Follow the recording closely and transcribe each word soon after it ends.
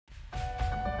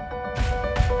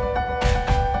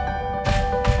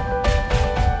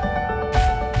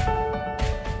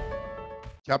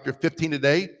chapter 15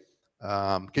 today.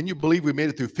 Can you believe we made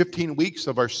it through 15 weeks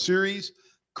of our series,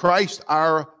 Christ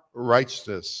our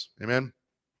Righteousness? Amen.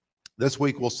 This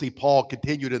week we'll see Paul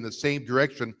continued in the same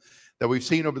direction that we've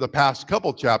seen over the past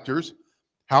couple chapters,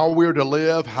 how we're to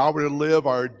live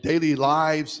our daily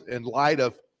lives in light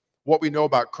of what we know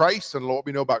about Christ and what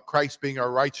we know about Christ being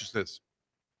our righteousness.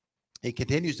 He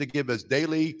continues to give us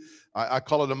daily, I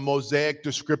call it a mosaic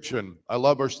description. I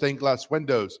love our stained glass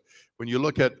windows. When you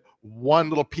look at one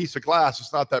little piece of glass,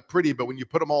 it's not that pretty, but when you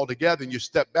put them all together and you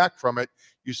step back from it,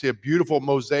 you see a beautiful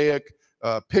mosaic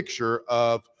picture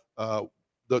of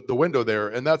the window there.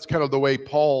 And that's kind of the way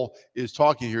Paul is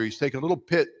talking here. He's taking little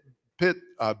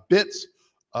bits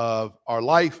of our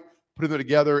life, putting them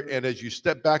together, and as you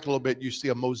step back a little bit, you see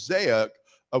a mosaic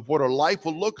of what our life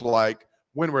will look like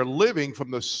when we're living from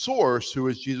the source, who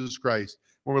is Jesus Christ,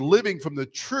 when we're living from the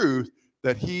truth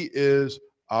that he is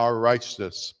our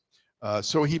righteousness.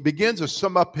 So he begins to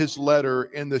sum up his letter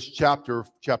in this chapter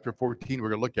 14 we're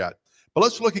going to look at. But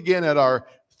let's look again at our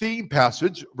theme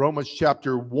passage, Romans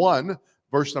chapter 1,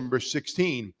 verse number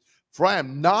 16. For I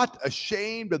am not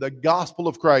ashamed of the gospel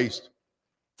of Christ,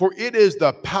 for it is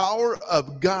the power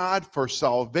of God for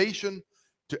salvation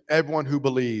to everyone who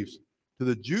believes, to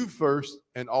the Jew first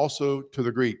and also to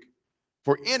the Greek.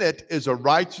 For in it is a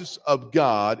righteousness of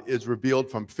God is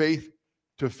revealed from faith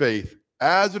to faith,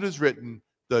 as it is written,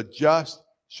 the just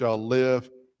shall live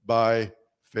by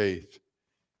faith.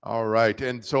 All right.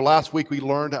 And so last week we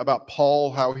learned about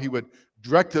Paul, how he would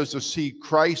direct us to see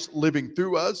Christ living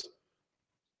through us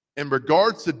in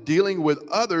regards to dealing with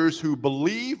others who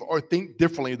believe or think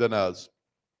differently than us.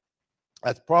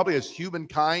 That's probably, as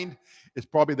humankind, it's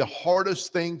probably the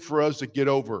hardest thing for us to get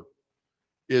over,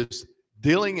 is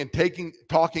dealing and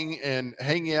talking and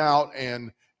hanging out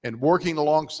and working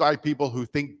alongside people who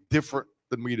think different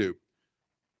than we do,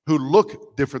 who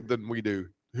look different than we do,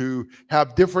 who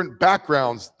have different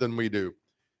backgrounds than we do.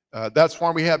 That's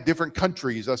why we have different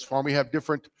countries. That's why we have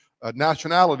different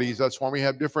nationalities. That's why we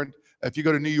have different, if you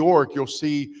go to New York, you'll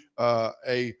see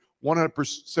a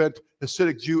 100%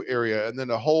 Hasidic Jew area, and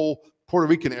then a whole Puerto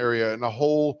Rican area, and a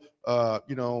whole,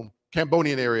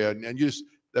 Cambodian area. And you just,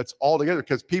 that's all together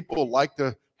because people like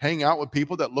to hang out with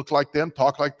people that look like them,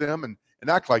 talk like them, and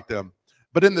act like them.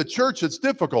 But in the church, it's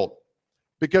difficult,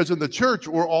 because in the church,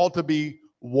 we're all to be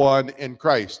one in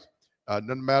Christ.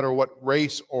 No matter what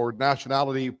race or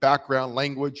nationality, background,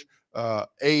 language,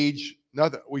 age,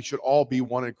 nothing, we should all be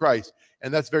one in Christ.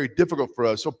 And that's very difficult for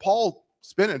us. So Paul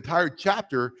spent an entire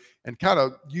chapter and kind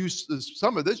of used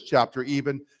some of this chapter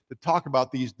even to talk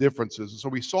about these differences. And so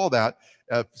we saw that,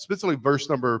 specifically verse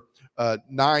number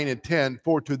 9 and 10,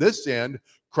 for to this end,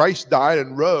 Christ died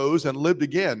and rose and lived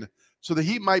again, so that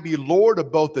he might be Lord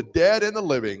of both the dead and the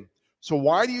living. So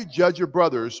why do you judge your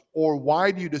brothers, or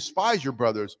why do you despise your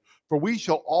brothers? For we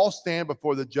shall all stand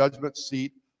before the judgment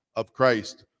seat of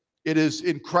Christ. It is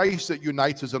in Christ that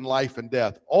unites us in life and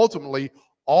death. Ultimately,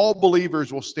 all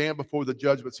believers will stand before the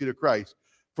judgment seat of Christ.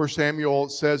 1 Samuel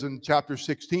says in chapter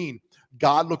 16,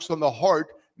 God looks on the heart,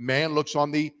 man looks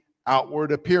on the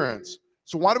outward appearance.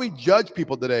 So why do we judge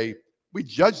people today? We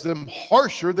judge them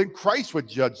harsher than Christ would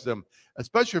judge them,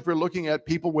 especially if we're looking at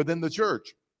people within the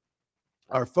church.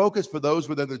 Our focus for those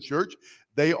within the church,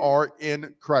 they are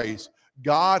in Christ.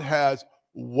 God has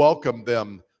welcomed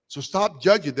them. So stop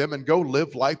judging them and go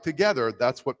live life together.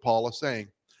 That's what Paul is saying.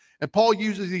 And Paul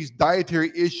uses these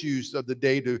dietary issues of the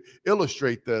day to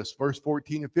illustrate this. Verse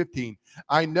 14 and 15.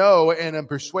 I know and am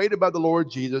persuaded by the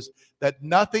Lord Jesus that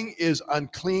nothing is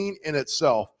unclean in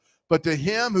itself, but to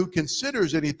him who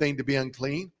considers anything to be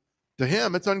unclean, to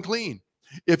him it's unclean.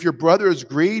 If your brother is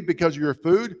grieved because of your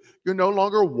food, you're no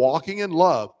longer walking in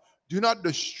love. Do not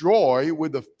destroy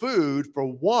with the food for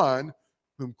one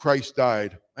whom Christ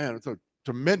died. Man, it's a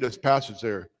tremendous passage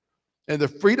there. And the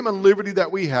freedom and liberty that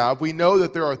we have, we know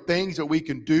that there are things that we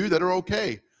can do that are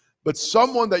okay. But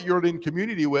someone that you're in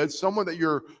community with, someone that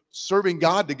you're serving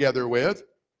God together with,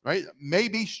 right, may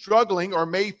be struggling or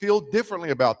may feel differently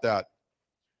about that.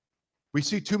 We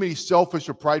see too many selfish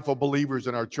or prideful believers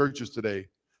in our churches today.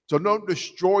 So don't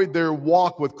destroy their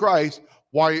walk with Christ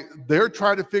while they're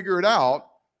trying to figure it out,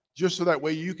 just so that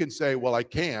way you can say, well, I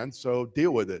can, so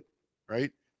deal with it,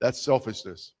 right? That's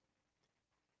selfishness.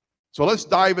 So let's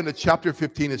dive into chapter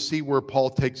 15 and see where Paul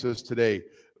takes us today.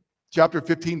 Chapter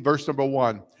 15, verse number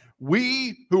 1.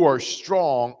 We who are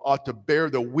strong ought to bear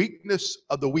the weakness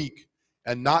of the weak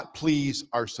and not please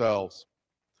ourselves.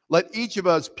 Let each of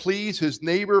us please his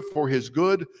neighbor for his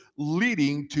good,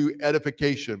 leading to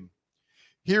edification.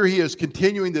 Here he is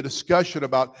continuing the discussion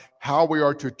about how we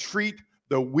are to treat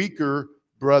the weaker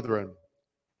brethren.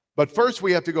 But first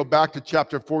we have to go back to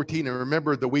chapter 14 and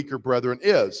remember the weaker brethren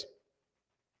is.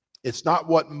 It's not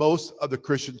what most of the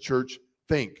Christian church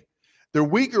think. The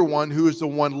weaker one who is the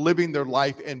one living their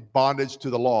life in bondage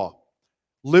to the law.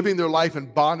 Living their life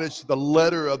in bondage to the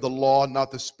letter of the law,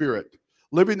 not the spirit.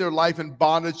 Living their life in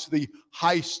bondage to the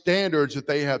high standards that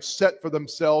they have set for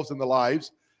themselves in their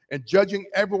lives, and judging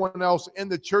everyone else in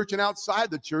the church and outside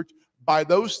the church by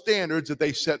those standards that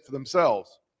they set for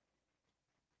themselves.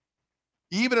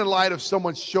 Even in light of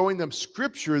someone showing them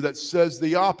scripture that says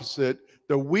the opposite,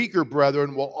 the weaker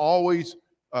brethren will always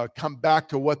come back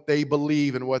to what they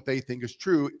believe and what they think is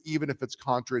true, even if it's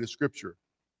contrary to scripture.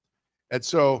 And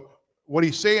so what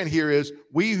he's saying here is,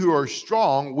 we who are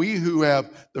strong, we who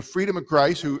have the freedom of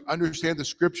Christ, who understand the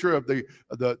scripture of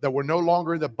that we're no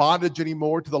longer in the bondage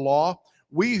anymore to the law,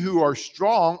 we who are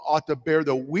strong ought to bear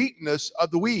the weakness of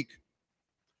the weak.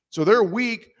 So they're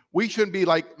weak. We shouldn't be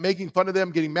like making fun of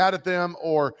them, getting mad at them,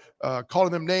 or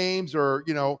calling them names, or,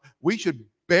 we should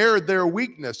bear their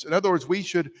weakness. In other words, we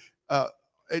should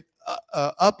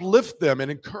uplift them and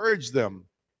encourage them.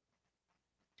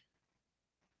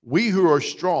 We who are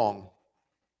strong,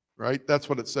 right? That's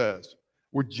what it says.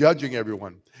 We're judging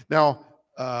everyone. Now,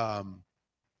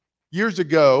 years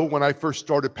ago, when I first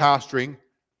started pastoring,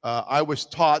 I was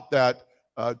taught that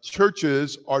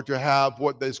churches are to have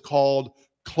what is called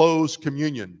closed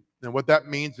communion. And what that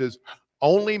means is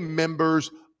only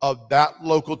members of that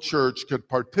local church could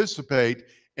participate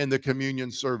in the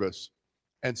communion service.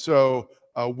 And so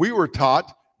we were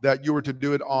taught that you were to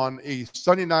do it on a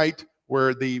Sunday night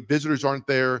where the visitors aren't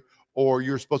there, or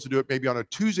you're supposed to do it maybe on a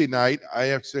Tuesday night. I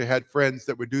actually had friends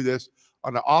that would do this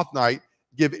on an off night,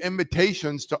 give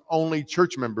invitations to only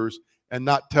church members and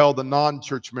not tell the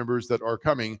non-church members that are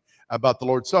coming about the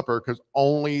Lord's Supper, because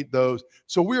only those.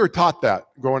 So we were taught that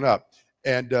growing up,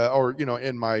 and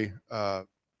in my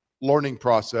learning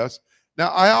process. Now,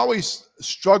 I always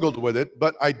struggled with it,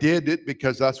 but I did it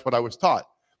because that's what I was taught.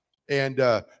 And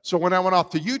so when I went off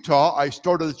to Utah, I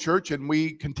started a church, and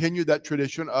we continued that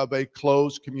tradition of a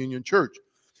closed communion church.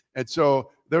 And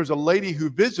so there's a lady who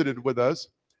visited with us,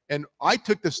 and I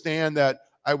took the stand that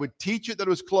I would teach it that it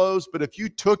was closed, but if you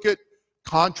took it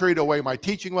contrary to the way my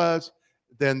teaching was,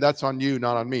 then that's on you,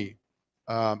 not on me.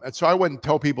 And so I wouldn't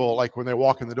tell people, like, when they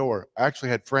walk in the door. I actually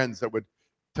had friends that would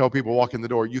tell people walk in the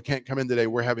door, you can't come in today,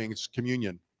 we're having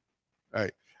communion.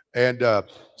 Right. And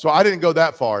so I didn't go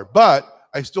that far, but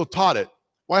I still taught it.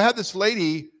 Well, I had this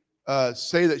lady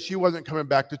say that she wasn't coming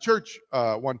back to church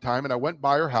one time, and I went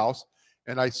by her house,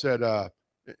 and I said,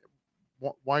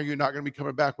 why are you not going to be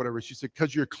coming back, whatever? She said,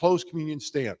 because your closed communion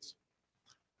stance.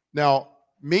 Now,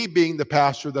 me being the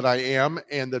pastor that I am,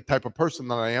 and the type of person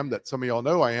that I am, that some of y'all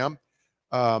know I am,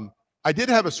 I did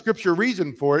have a scripture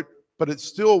reason for it, but it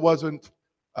still wasn't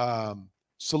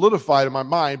solidified in my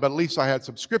mind, but at least I had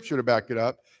some scripture to back it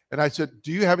up. And I said,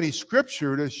 do you have any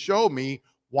scripture to show me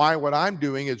why what I'm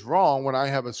doing is wrong when I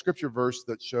have a scripture verse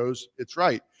that shows it's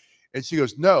right? And she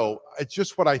goes, no, it's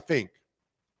just what I think.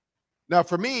 Now,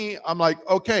 for me, I'm like,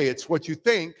 okay, it's what you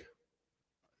think.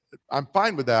 I'm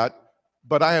fine with that,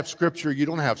 but I have scripture. You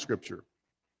don't have scripture.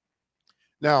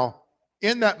 Now,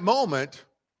 in that moment,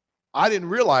 I didn't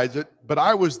realize it, but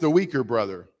I was the weaker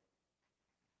brother,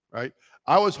 right?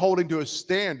 I was holding to a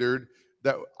standard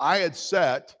that I had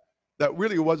set that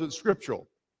really wasn't scriptural,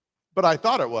 but I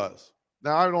thought it was.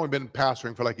 Now, I've only been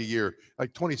pastoring for like a year,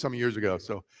 like 20-some years ago,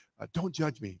 so don't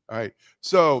judge me, all right?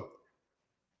 So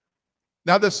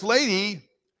now this lady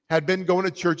had been going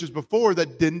to churches before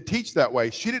that didn't teach that way.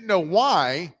 She didn't know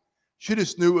why. She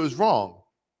just knew it was wrong.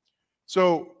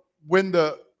 So when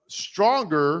the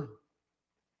stronger,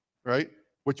 right,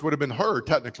 which would have been her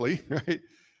technically, right,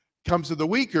 comes to the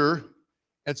weaker,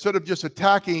 instead of just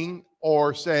attacking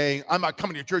or saying, I'm not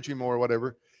coming to your church anymore or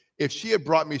whatever, if she had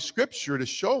brought me scripture to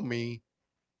show me,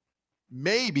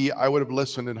 maybe I would have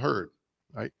listened and heard,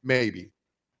 right? Maybe,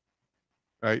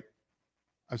 right?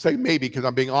 I'm saying maybe because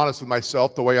I'm being honest with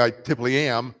myself the way I typically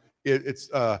am. It's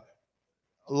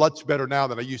much better now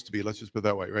than I used to be. Let's just put it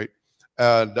that way, right?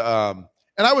 And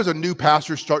I was a new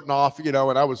pastor starting off, and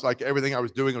I was like, everything I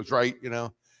was doing was right,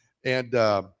 and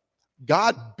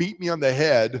God beat me on the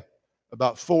head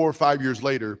about 4 or 5 years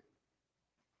later.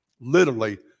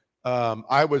 Literally,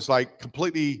 I was like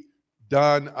completely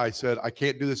done. I said, I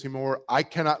can't do this anymore. I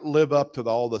cannot live up to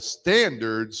all the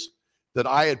standards that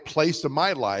I had placed in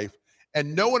my life,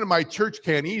 and no one in my church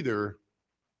can either.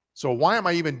 So why am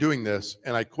I even doing this?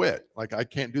 And I quit. Like, I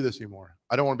can't do this anymore.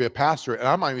 I don't want to be a pastor, and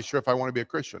I'm not even sure if I want to be a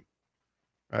Christian,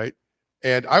 right?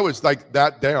 And I was like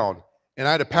that down. And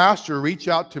I had a pastor reach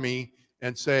out to me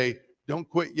and say, don't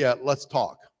quit yet. Let's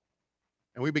talk.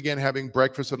 And we began having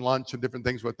breakfast and lunch and different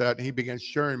things with that. And he began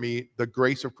sharing me the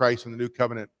grace of Christ and the new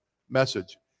covenant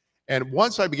message. And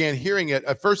once I began hearing it,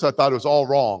 at first I thought it was all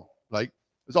wrong. Like,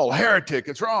 it's all heretic.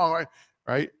 It's wrong, right?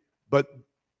 Right? But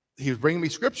he was bringing me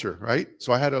scripture, right?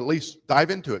 So I had to at least dive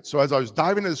into it. So as I was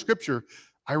diving into the scripture,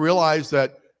 I realized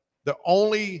that the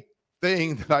only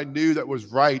thing that I knew that was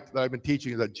right that I've been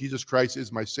teaching is that Jesus Christ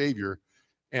is my Savior.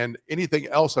 And anything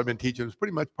else I've been teaching is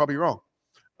pretty much probably wrong.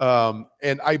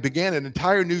 And I began an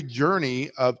entire new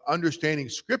journey of understanding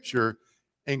scripture,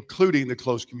 including the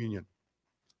closed communion.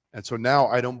 And so now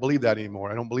I don't believe that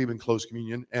anymore. I don't believe in closed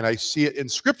communion. And I see it in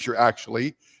scripture,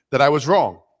 actually, that I was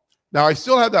wrong. Now, I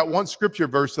still have that one scripture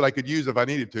verse that I could use if I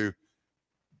needed to,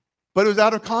 but it was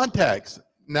out of context.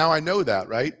 Now I know that,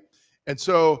 right? And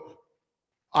so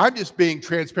I'm just being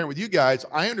transparent with you guys.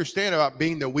 I understand about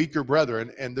being the weaker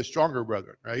brethren and the stronger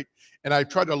brethren, right? And I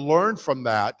try to learn from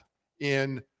that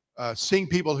in seeing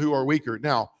people who are weaker.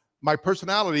 Now, my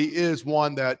personality is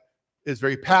one that is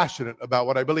very passionate about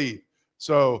what I believe.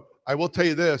 So I will tell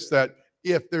you this, that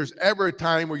if there's ever a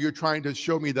time where you're trying to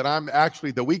show me that I'm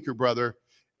actually the weaker brother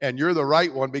and you're the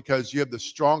right one because you have the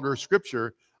stronger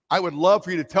scripture, I would love for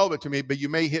you to tell it to me, but you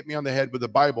may hit me on the head with the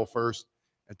Bible first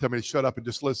and tell me to shut up and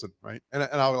just listen, right? And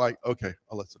I'll be like, okay,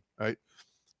 I'll listen, right?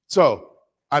 So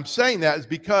I'm saying that is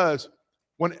because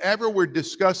whenever we're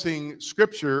discussing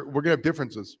scripture, we're going to have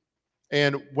differences.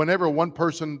 And whenever one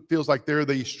person feels like they're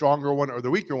the stronger one or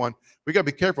the weaker one, we got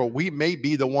to be careful. We may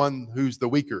be the one who's the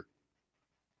weaker,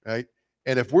 right?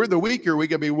 And if we're the weaker, we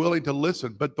got to be willing to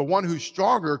listen. But the one who's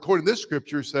stronger, according to this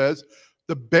scripture, says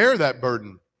to bear that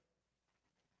burden.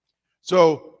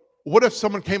 So what if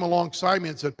someone came alongside me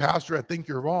and said, Pastor, I think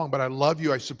you're wrong, but I love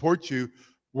you. I support you.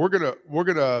 We're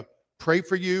gonna pray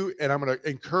for you, and I'm going to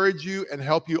encourage you and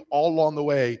help you all along the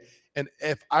way. And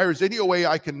if there's any way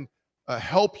I can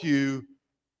help you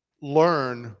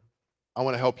learn, I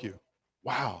want to help you.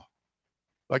 Wow.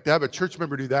 Like to have a church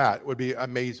member do that would be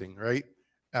amazing, right?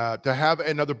 To have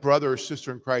another brother or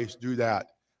sister in Christ do that.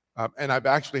 And I've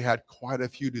actually had quite a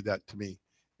few do that to me.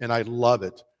 And I love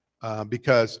it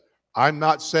because I'm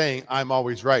not saying I'm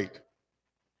always right,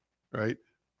 right?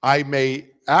 I may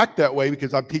act that way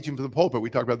because I'm teaching from the pulpit. We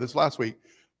talked about this last week.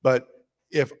 But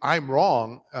if I'm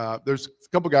wrong, there's a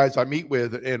couple guys I meet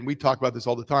with, and we talk about this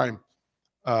all the time.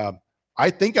 I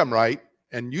think I'm right,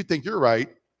 and you think you're right,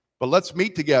 but let's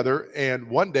meet together, and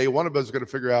one day one of us is going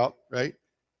to figure out, right?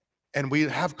 And we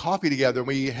have coffee together, and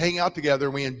we hang out together,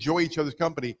 and we enjoy each other's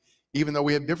company, even though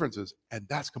we have differences, and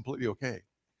that's completely okay.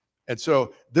 And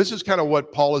so this is kind of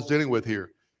what Paul is dealing with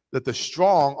here, that the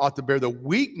strong ought to bear the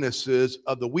weaknesses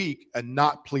of the weak and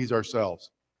not please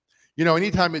ourselves. You know,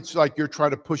 anytime it's like you're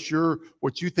trying to push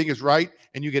what you think is right,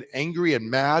 and you get angry and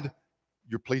mad,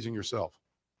 you're pleasing yourself.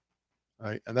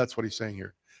 Right? And that's what he's saying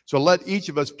here. So let each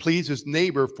of us please his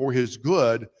neighbor for his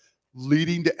good,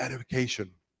 leading to edification.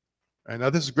 Right?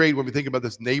 Now, this is great when we think about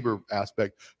this neighbor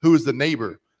aspect. Who is the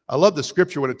neighbor? I love the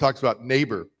scripture when it talks about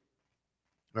neighbor.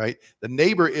 Right? The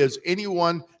neighbor is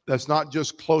anyone that's not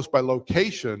just close by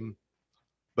location,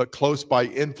 but close by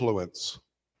influence.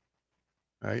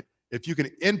 Right? If you can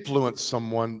influence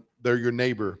someone, they're your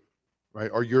neighbor,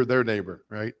 right? Or you're their neighbor,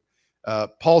 right?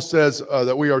 Paul says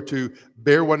that we are to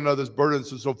bear one another's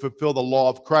burdens and so fulfill the law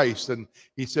of Christ. And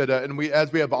he said,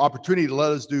 as we have opportunity,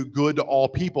 let us do good to all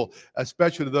people,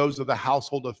 especially to those of the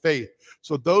household of faith.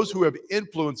 So those who have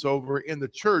influence over in the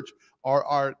church are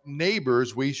our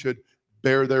neighbors. We should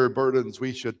bear their burdens.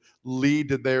 We should lead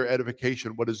to their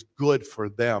edification, what is good for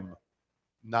them,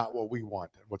 not what we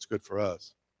want and what's good for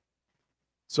us.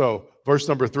 So verse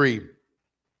number 3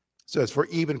 says, for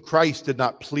even Christ did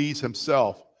not please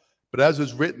himself, but as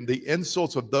is written, the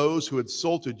insults of those who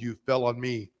insulted you fell on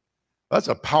me. That's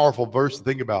a powerful verse to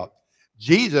think about.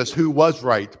 Jesus, who was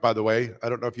right, by the way, I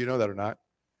don't know if you know that or not.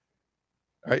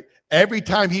 Right? Every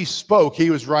time he spoke, he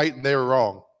was right and they were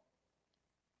wrong.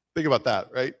 Think about that,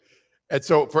 right? And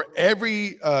so for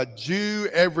every Jew,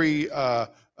 every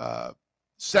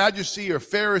Sadducee or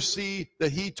Pharisee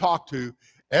that he talked to,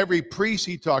 every priest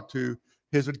he talked to,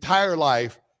 his entire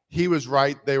life, he was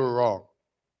right, they were wrong.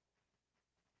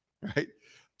 Right?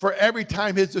 For every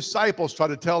time his disciples tried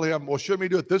to tell him, well, shouldn't we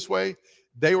do it this way?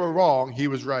 They were wrong, he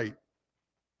was right.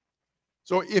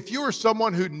 So if you were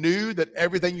someone who knew that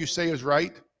everything you say is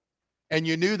right, and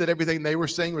you knew that everything they were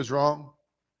saying was wrong,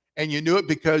 and you knew it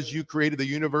because you created the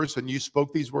universe and you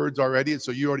spoke these words already, and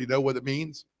so you already know what it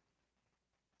means,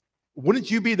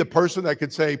 wouldn't you be the person that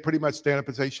could say, pretty much stand up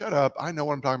and say, shut up, I know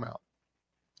what I'm talking about,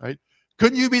 right?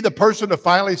 Couldn't you be the person to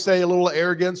finally say a little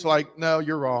arrogance like, no,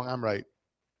 you're wrong, I'm right,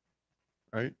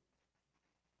 right?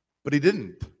 But he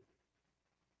didn't.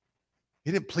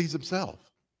 He didn't please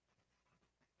himself.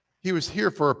 He was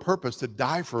here for a purpose, to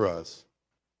die for us,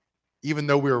 even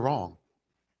though we were wrong.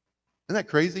 Isn't that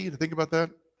crazy to think about that?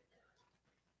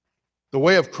 The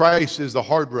way of Christ is the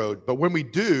hard road, but when we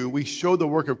do, we show the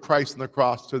work of Christ on the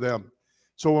cross to them.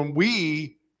 So when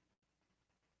we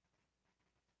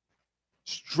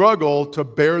struggle to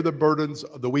bear the burdens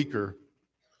of the weaker,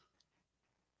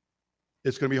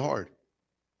 it's going to be hard.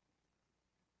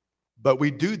 But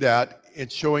we do that in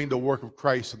showing the work of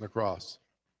Christ on the cross.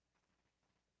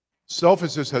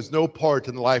 Selfishness has no part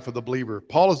in the life of the believer.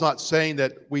 Paul is not saying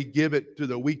that we give it to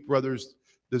the weak brothers'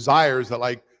 desires, that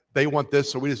like they want this,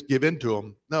 so we just give in to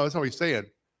them. No, that's not what he's saying.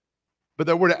 But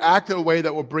that we're to act in a way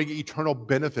that will bring eternal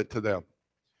benefit to them.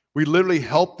 We literally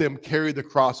help them carry the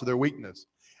cross of their weakness.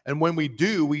 And when we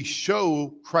do, we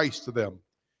show Christ to them.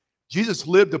 Jesus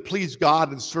lived to please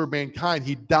God and serve mankind.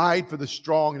 He died for the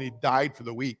strong and he died for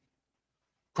the weak.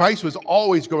 Christ was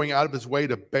always going out of his way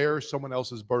to bear someone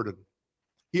else's burden.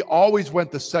 He always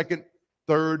went the second,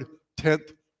 third,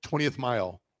 10th, 20th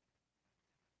mile.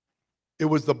 It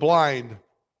was the blind,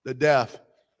 the deaf,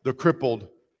 the crippled,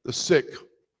 the sick,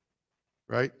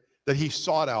 right, that he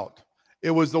sought out.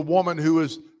 It was the woman who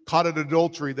was caught in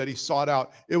adultery that he sought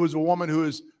out. It was a woman who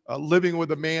was living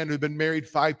with a man who'd been married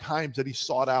 5 times that he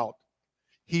sought out.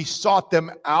 He sought them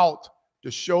out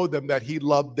to show them that he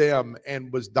loved them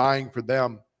and was dying for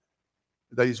them,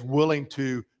 that he's willing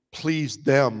to please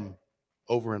them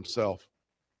over himself.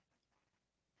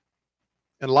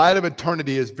 In light of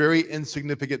eternity, it's a very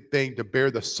insignificant thing to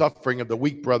bear the suffering of the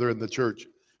weak brother in the church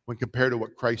when compared to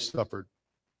what Christ suffered.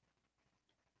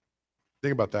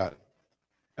 Think about that.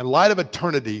 In light of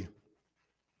eternity,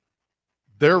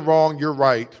 they're wrong, you're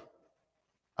right.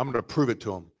 I'm going to prove it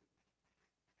to them.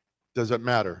 Doesn't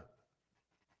matter.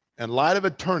 In light of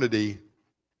eternity,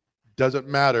 doesn't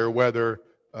matter whether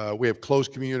we have close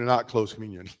communion or not close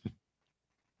communion.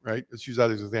 Right? Let's use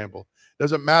that as an example.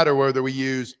 Doesn't matter whether we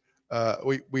use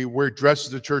we wear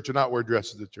dresses at church or not wear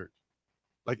dresses at church.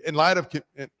 Like in light of,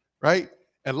 right?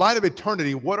 In light of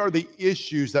eternity, what are the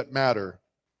issues that matter?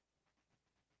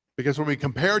 Because when we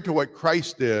compare it to what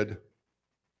Christ did,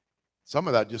 some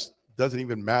of that just doesn't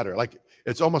even matter. Like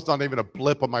it's almost not even a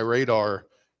blip on my radar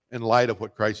in light of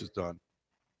what Christ has done.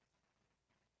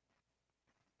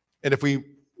 And if we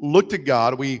look to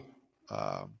God, we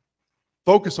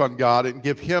focus on God and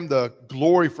give him the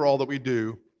glory for all that we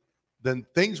do, then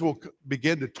things will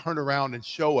begin to turn around and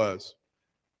show us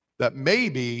that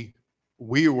maybe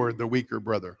we were the weaker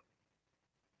brother.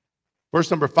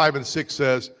 Verse number 5 and 6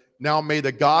 says, "Now may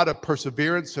the God of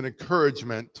perseverance and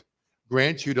encouragement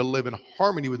grant you to live in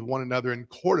harmony with one another in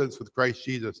accordance with Christ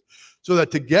Jesus, so that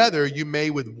together you may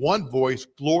with one voice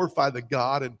glorify the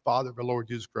God and Father of our Lord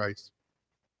Jesus Christ."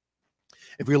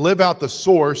 If we live out the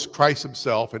source, Christ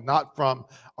himself, and not from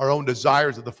our own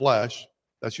desires of the flesh,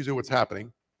 that's usually what's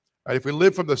happening. Right? If we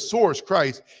live from the source,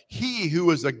 Christ, he who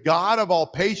is the God of all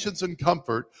patience and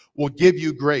comfort will give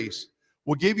you grace,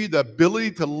 will give you the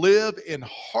ability to live in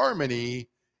harmony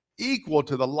equal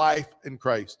to the life in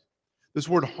Christ. This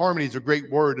word harmony is a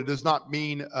great word. It does not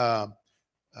mean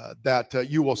that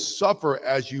you will suffer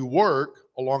as you work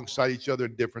alongside each other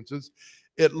in differences.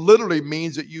 It literally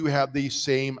means that you have the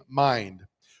same mind.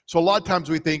 So a lot of times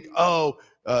we think,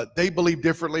 they believe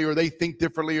differently, or they think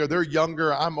differently, or they're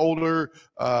younger, I'm older,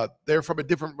 they're from a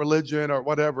different religion or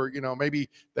whatever, maybe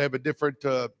they have a different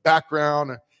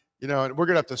background, and we're going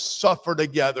to have to suffer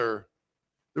together.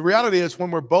 The reality is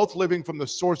when we're both living from the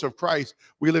source of Christ,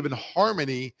 we live in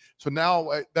harmony. So now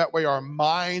that way our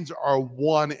minds are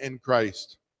one in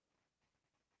Christ.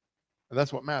 And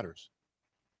that's what matters,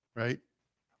 right?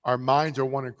 Our minds are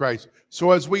one in Christ.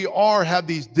 So as we have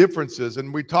these differences,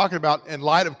 and we're talking about in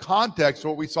light of context,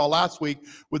 what we saw last week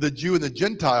with the Jew and the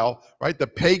Gentile, right? The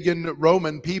pagan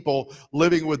Roman people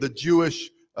living with the Jewish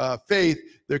faith,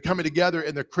 they're coming together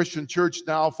in the Christian church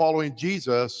now following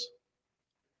Jesus.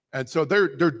 And so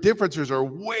their differences are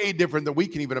way different than we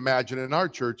can even imagine in our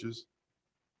churches.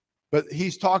 But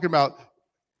he's talking about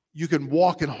you can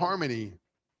walk in harmony.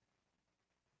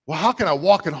 Well, how can I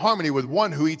walk in harmony with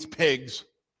one who eats pigs?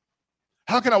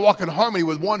 How can I walk in harmony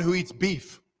with one who eats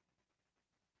beef?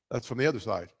 That's from the other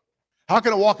side. How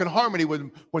can I walk in harmony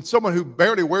with someone who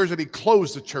barely wears any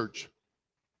clothes to church?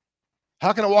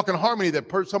 How can I walk in harmony that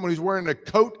someone who's wearing a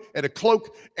coat and a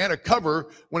cloak and a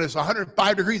cover when it's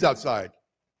 105 degrees outside?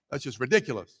 That's just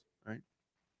ridiculous, right?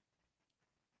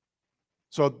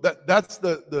 So that's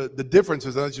the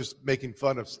differences. And that's just making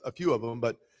fun of a few of them,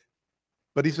 but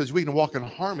he says we can walk in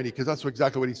harmony because that's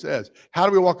exactly what he says. How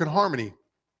do we walk in harmony?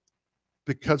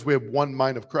 Because we have one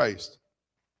mind of Christ.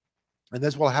 And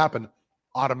this will happen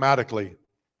automatically.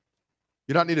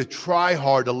 You don't need to try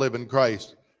hard to live in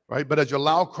Christ, right? But as you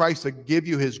allow Christ to give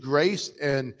you his grace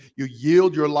and you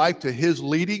yield your life to his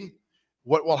leading,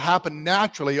 what will happen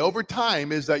naturally over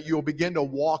time is that you'll begin to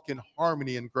walk in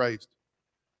harmony in Christ.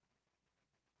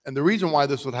 And the reason why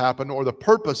this would happen, or the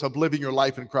purpose of living your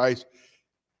life in Christ,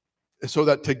 is so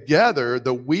that together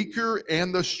the weaker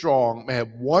and the strong may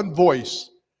have one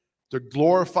voice to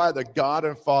glorify the God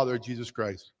and Father of Jesus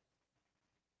Christ.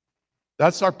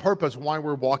 That's our purpose, why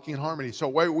we're walking in harmony. So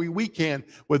we can,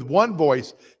 with one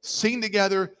voice, sing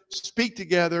together, speak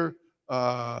together,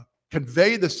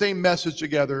 convey the same message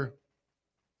together.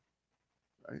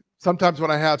 Right? Sometimes when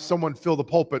I have someone fill the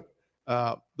pulpit,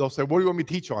 they'll say, what do you want me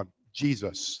to teach on?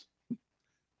 Jesus.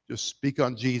 Just speak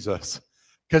on Jesus.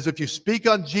 Because if you speak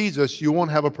on Jesus, you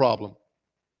won't have a problem.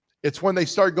 It's when they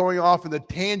start going off in the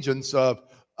tangents of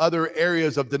other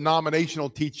areas of denominational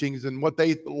teachings and what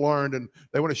they learned, and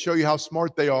they want to show you how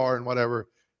smart they are and whatever.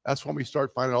 That's when we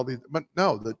start finding all these. But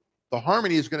no, the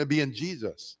harmony is going to be in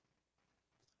Jesus.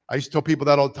 I used to tell people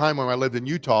that all the time when I lived in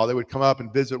Utah. They would come up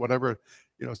and visit, whatever.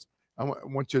 I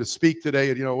want you to speak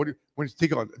today. And what do you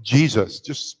speak on? Jesus.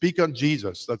 Just speak on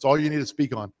Jesus. That's all you need to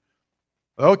speak on.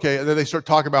 Okay, and then they start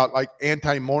talking about like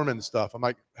anti-Mormon stuff. I'm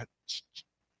like,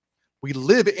 we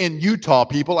live in Utah,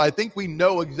 people. I think we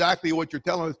know exactly what you're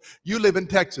telling us. You live in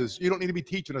Texas. You don't need to be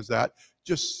teaching us that.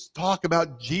 Just talk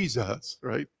about Jesus,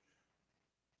 right?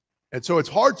 And so it's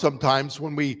hard sometimes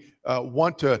when we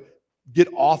want to get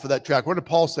off of that track. What did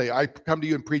Paul say? I come to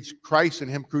you and preach Christ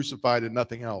and him crucified and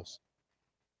nothing else,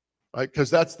 right? Because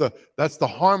that's the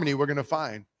harmony we're going to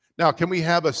find. Now, can we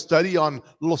have a study on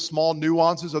little small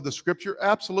nuances of the scripture?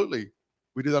 Absolutely.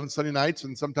 We do that on Sunday nights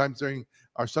and sometimes during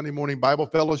our Sunday morning Bible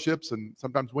fellowships and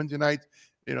sometimes Wednesday nights.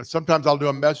 Sometimes I'll do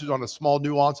a message on a small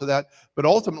nuance of that. But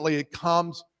ultimately, it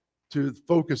comes to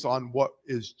focus on what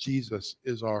is Jesus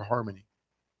is our harmony.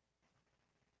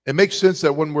 It makes sense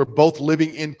that when we're both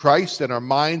living in Christ and our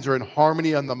minds are in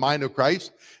harmony on the mind of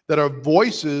Christ, that our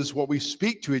voices, what we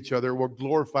speak to each other, will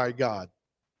glorify God.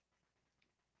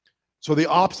 So the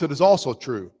opposite is also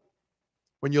true.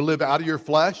 When you live out of your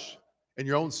flesh and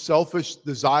your own selfish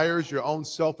desires, your own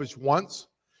selfish wants,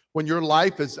 when your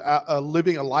life is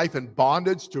living a life in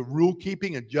bondage to rule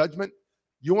keeping and judgment,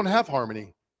 you won't have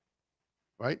harmony,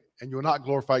 right? And you will not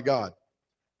glorify God.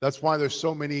 That's why there's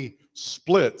so many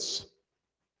splits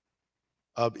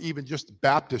of even just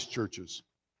Baptist churches.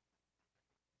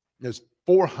 There's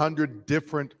 400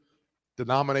 different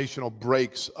denominational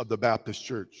breaks of the Baptist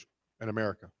church in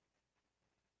America.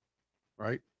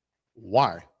 Right?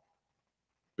 Why?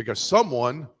 Because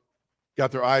someone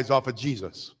got their eyes off of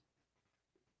Jesus.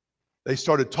 They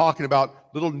started talking about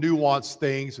little nuanced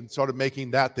things and started making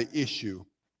that the issue.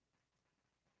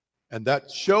 And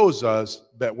that shows us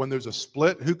that when there's a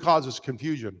split, who causes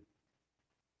confusion?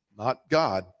 Not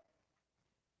God.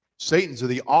 Satan's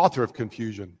the author of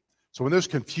confusion. So when there's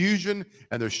confusion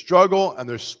and there's struggle and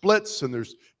there's splits and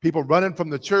there's people running from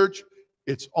the church,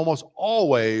 it's almost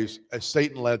always a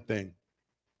Satan-led thing.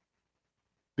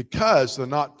 Because they're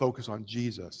not focused on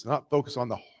Jesus. They're not focused on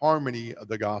the harmony of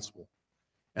the gospel.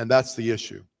 And that's the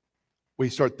issue. We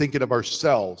start thinking of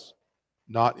ourselves,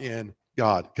 not in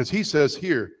God. Because he says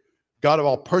here, God of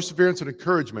all perseverance and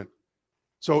encouragement.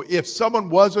 So if someone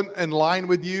wasn't in line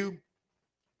with you,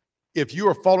 if you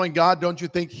are following God, don't you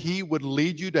think he would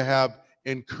lead you to have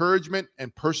encouragement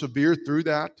and persevere through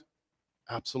that?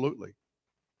 Absolutely.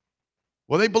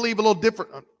 Well, they believe a little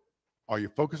different. Are you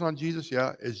focused on Jesus?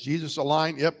 Yeah. Is Jesus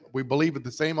aligned? Yep. We believe it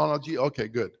the same on Jesus. Okay,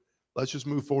 good. Let's just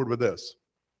move forward with this.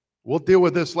 We'll deal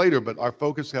with this later, but our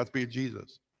focus has to be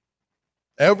Jesus.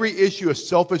 Every issue of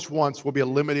selfish wants will be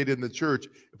eliminated in the church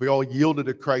if we all yielded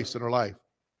to Christ in our life.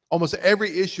 Almost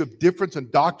every issue of difference in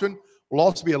doctrine will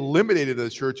also be eliminated in the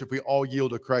church if we all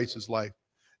yield to Christ's life.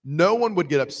 No one would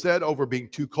get upset over being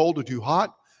too cold or too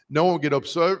hot. No one would get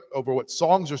upset over what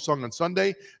songs are sung on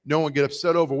Sunday. No one would get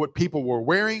upset over what people were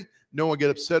wearing. No one would get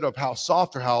upset of how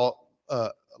soft or how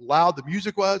loud the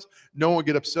music was. No one would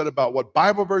get upset about what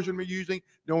Bible version we're using.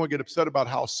 No one would get upset about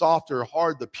how soft or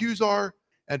hard the pews are.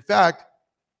 In fact,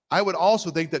 I would also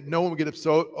think that no one would get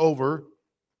upset over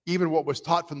even what was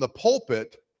taught from the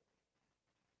pulpit,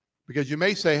 because you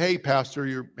may say, hey, Pastor,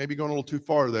 you're maybe going a little too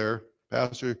far there.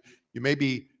 Pastor, you may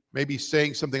be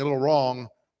saying something a little wrong.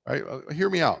 Right? Hear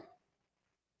me out.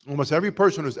 Almost every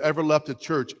person who's ever left a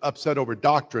church upset over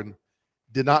doctrine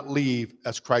did not leave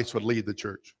as Christ would lead the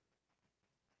church.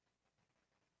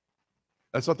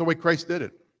 That's not the way Christ did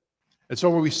it. And so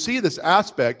when we see this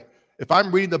aspect, if I'm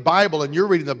reading the Bible and you're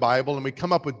reading the Bible and we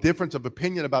come up with difference of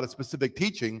opinion about a specific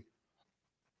teaching,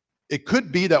 it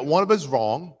could be that one of us is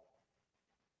wrong.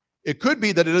 It could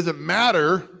be that it doesn't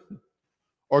matter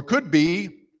Or it could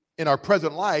be in our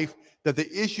present life that the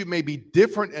issue may be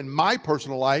different in my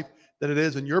personal life than it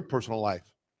is in your personal life.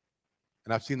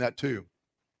 And I've seen that too.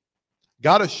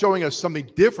 God is showing us something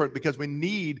different because we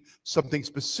need something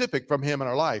specific from him in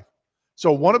our life.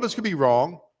 So one of us could be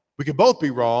wrong. We could both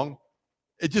be wrong.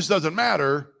 It just doesn't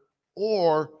matter.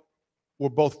 Or we're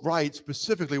both right,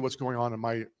 specifically what's going on in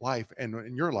my life and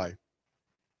in your life.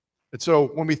 And so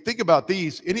when we think about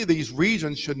these, any of these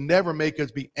reasons should never make us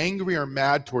be angry or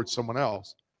mad towards someone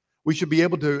else. We should be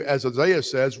able to, as Isaiah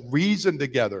says, reason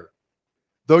together.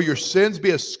 Though your sins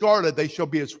be as scarlet, they shall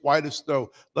be as white as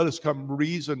snow. Let us come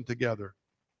reason together.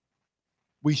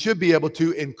 We should be able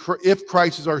to, if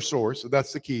Christ is our source,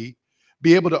 that's the key,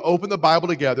 be able to open the Bible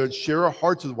together and share our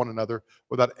hearts with one another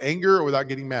without anger or without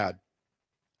getting mad.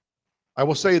 I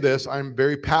will say this, I'm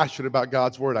very passionate about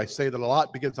God's word. I say that a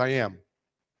lot because I am.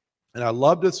 And I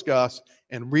love to discuss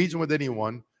and reason with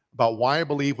anyone about why I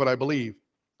believe what I believe.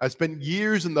 I spent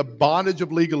years in the bondage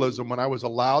of legalism when I was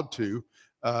allowed to,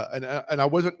 and I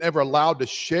wasn't ever allowed to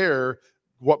share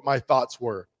what my thoughts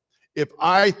were. If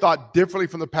I thought differently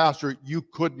from the pastor, you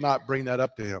could not bring that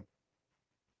up to him.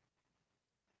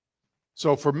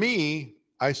 So for me,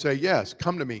 I say, yes,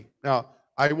 come to me. Now,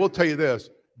 I will tell you this,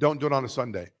 don't do it on a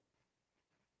Sunday.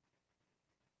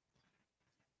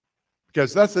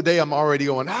 Because that's the day I'm already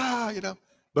going,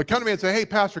 But come to me and say, hey,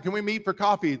 pastor, can we meet for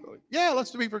coffee? Yeah,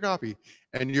 let's meet for coffee.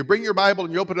 And you bring your Bible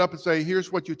and you open it up and say, here's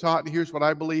what you taught and here's what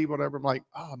I believe, whatever. I'm like,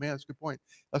 oh, man, that's a good point.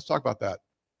 Let's talk about that.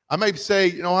 I may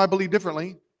say, I believe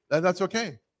differently. That's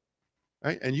okay.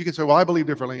 Right? And you can say, well, I believe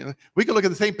differently. And we can look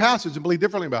at the same passage and believe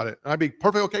differently about it. And I'd be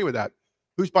perfectly okay with that.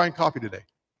 Who's buying coffee today?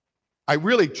 I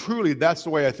really, truly, that's the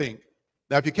way I think.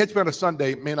 Now, if you catch me on a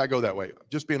Sunday, it may not go that way.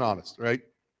 Just being honest, right?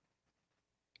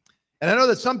 And I know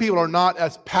that some people are not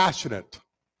as passionate.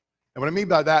 And what I mean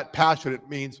by that, passionate,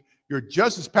 means you're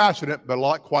just as passionate, but a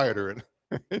lot quieter.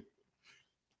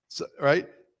 So, right?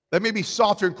 That may be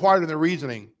softer and quieter in their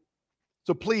reasoning.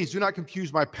 So please do not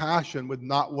confuse my passion with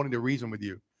not wanting to reason with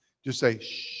you. Just say,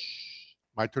 shh,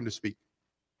 my turn to speak.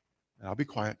 And I'll be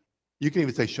quiet. You can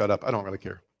even say, shut up. I don't really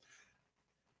care.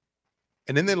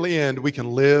 And in the end, we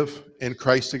can live in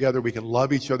Christ together. We can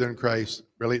love each other in Christ.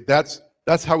 Really, that's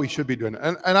how we should be doing it.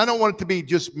 And I don't want it to be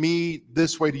just me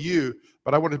this way to you,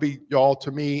 but I want it to be y'all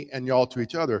to me and y'all to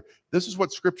each other. This is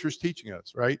what Scripture is teaching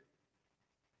us, right?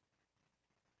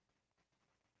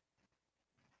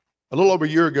 A little over a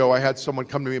year ago, I had someone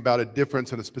come to me about a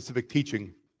difference in a specific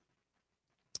teaching.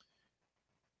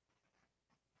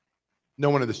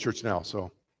 No one in this church now,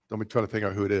 so don't be trying to think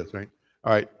out who it is, right?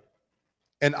 All right.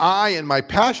 And I, in my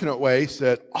passionate way,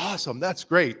 said, awesome, that's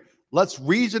great. Let's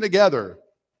reason together,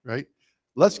 right?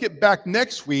 Let's get back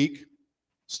next week,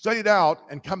 study it out,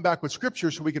 and come back with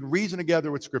Scripture so we can reason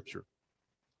together with Scripture.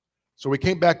 So we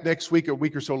came back next week, a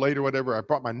week or so later, whatever. I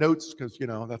brought my notes because,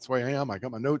 that's the way I am. I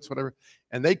got my notes, whatever.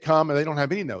 And they come and they don't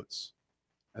have any notes.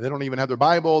 And they don't even have their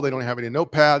Bible. They don't have any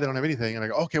notepad. They don't have anything. And I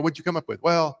go, okay, what'd you come up with?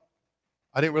 Well,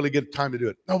 I didn't really get time to do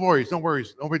it. No worries,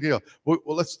 no big deal. Well,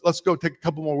 let's go take a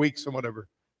couple more weeks and whatever.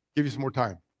 Give you some more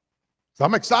time. So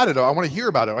I'm excited. I want to hear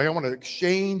about it. I want to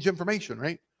exchange information,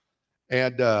 right?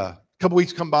 And a couple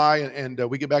weeks come by and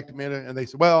we get back to me and they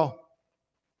said, well,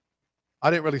 I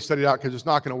didn't really study it out because it's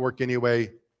not going to work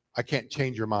anyway. I can't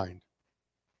change your mind.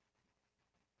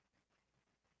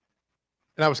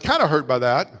 And I was kind of hurt by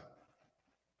that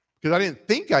because I didn't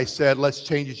think I said, let's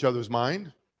change each other's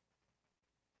mind.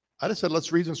 I just said,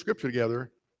 let's reason Scripture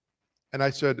together. And I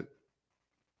said,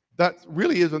 that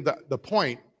really isn't the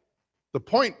point. The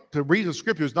point to reason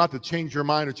Scripture is not to change your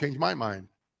mind or change my mind.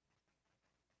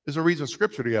 It's to reason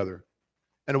Scripture together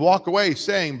and walk away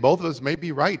saying both of us may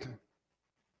be right.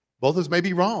 Both of us may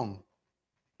be wrong.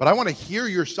 But I want to hear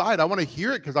your side. I want to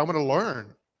hear it because I want to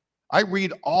learn. I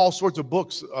read all sorts of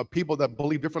books of people that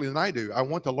believe differently than I do. I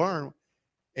want to learn.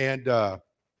 And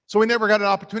so we never got an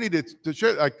opportunity to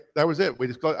share. Like, that was it.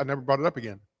 I never brought it up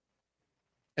again.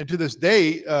 And to this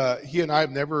day, he and I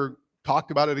have never talked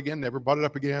about it again, never brought it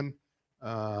up again.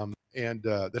 And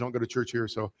they don't go to church here.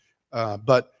 So,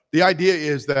 but the idea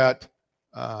is that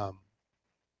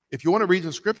if you want to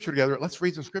reason Scripture together, let's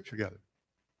reason Scripture together.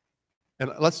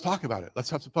 And let's talk about it.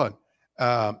 Let's have some fun.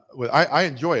 I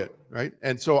enjoy it, right?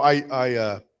 And so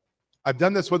I've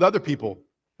done this with other people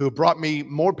who brought me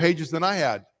more pages than I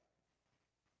had.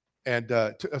 And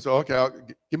so, okay,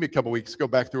 give me a couple weeks to go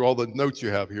back through all the notes you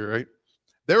have here, right?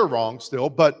 They're wrong still,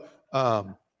 but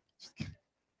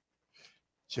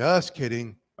just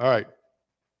kidding. All right.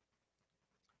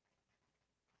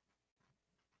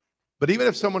 But even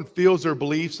if someone feels their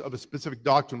beliefs of a specific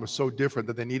doctrine was so different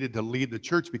that they needed to leave the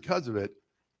church because of it,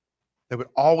 they would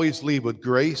always leave with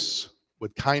grace,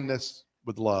 with kindness,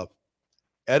 with love,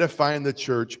 edifying the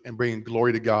church and bringing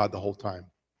glory to God the whole time.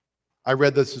 I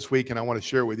read this week, and I want to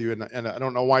share it with you. And I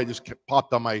don't know why it just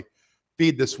popped on my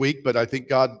feed this week, but I think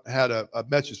God had a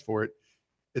message for it.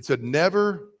 It said,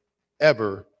 never,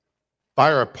 ever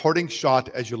fire a parting shot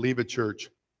as you leave a church,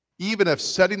 even if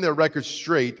setting the record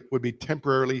straight would be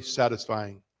temporarily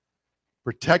satisfying.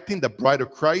 Protecting the bride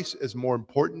of Christ is more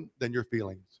important than your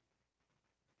feelings.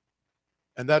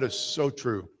 And that is so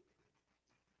true.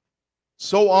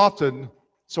 So often,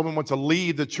 someone wants to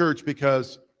leave the church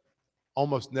because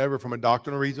almost never from a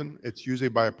doctrinal reason. It's usually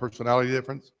by a personality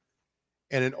difference.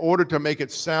 And in order to make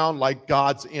it sound like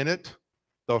God's in it,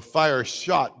 they'll fire a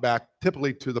shot back,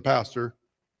 typically to the pastor,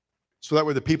 so that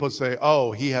way the people say,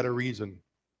 oh, he had a reason.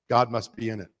 God must be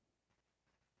in it.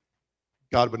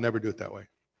 God would never do it that way.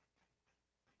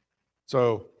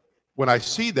 So when I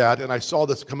see that, and I saw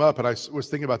this come up, and I was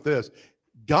thinking about this,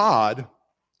 God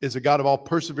is a God of all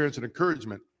perseverance and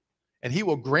encouragement, and he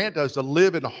will grant us to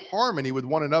live in harmony with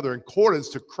one another in accordance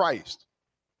to Christ.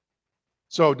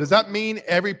 So does that mean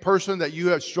every person that you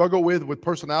have struggled with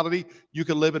personality, you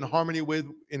can live in harmony with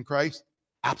in Christ?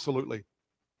 Absolutely.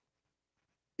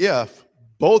 If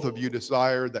both of you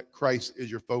desire that Christ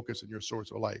is your focus and your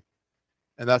source of life.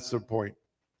 And that's the point.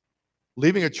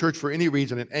 Leaving a church for any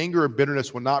reason in anger or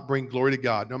bitterness will not bring glory to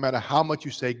God, no matter how much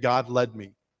you say, God led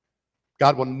me.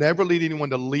 God will never lead anyone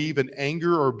to leave in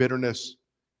anger or bitterness.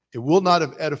 It will not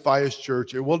edify his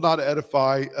church. It will not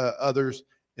edify others,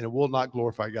 and it will not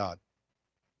glorify God.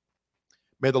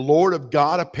 May the Lord of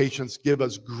God of patience give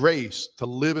us grace to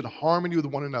live in harmony with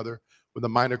one another with the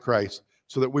mind of Christ,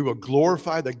 so that we will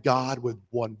glorify the God with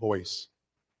one voice.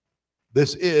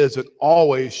 This is and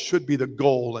always should be the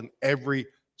goal in every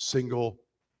single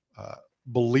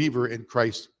believer in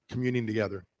Christ communing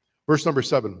together. Verse number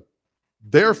 7.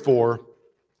 Therefore,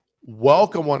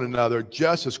 welcome one another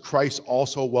just as Christ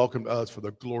also welcomed us for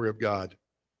the glory of God.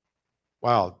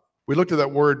 Wow. We looked at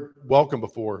that word welcome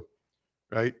before,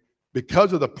 right?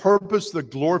 Because of the purpose to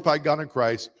glorify God in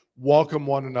Christ, welcome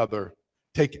one another.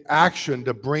 Take action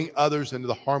to bring others into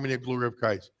the harmony and glory of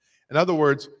Christ. In other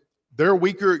words, they're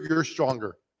weaker, you're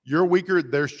stronger. You're weaker,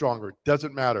 they're stronger.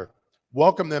 Doesn't matter.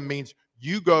 Welcome them means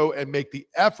you go and make the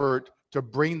effort to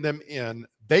bring them in.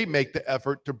 They make the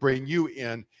effort to bring you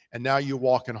in, and now you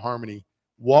walk in harmony.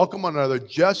 Welcome one another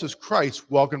just as Christ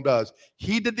welcomed us.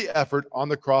 He did the effort on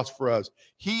the cross for us.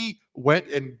 He went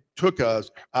and took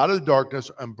us out of the darkness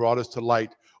and brought us to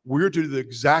light. We're to do the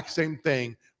exact same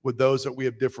thing with those that we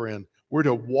have differ in. We're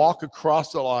to walk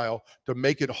across the aisle to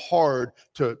make it hard,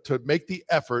 to make the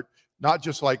effort, not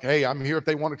just like, hey, I'm here. If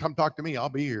they want to come talk to me, I'll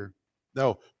be here.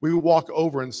 No, we walk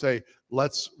over and say,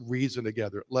 let's reason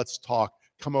together. Let's talk.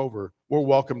 Come over. We're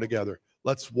welcome together.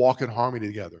 Let's walk in harmony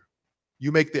together.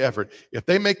 You make the effort. If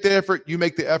they make the effort, you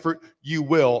make the effort, you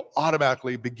will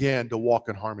automatically begin to walk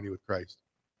in harmony with Christ.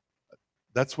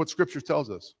 That's what Scripture tells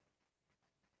us.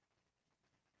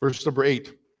 Verse number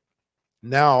 8.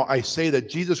 Now I say that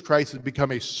Jesus Christ has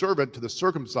become a servant to the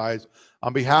circumcised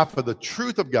on behalf of the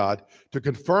truth of God, to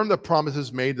confirm the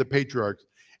promises made to the patriarchs,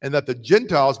 and that the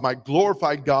Gentiles might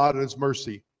glorify God in his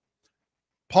mercy.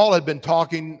 Paul had been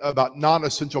talking about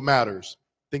non-essential matters,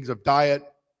 things of diet,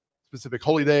 specific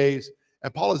holy days,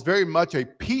 and Paul is very much a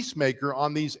peacemaker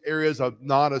on these areas of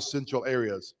non-essential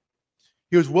areas.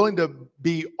 He was willing to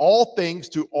be all things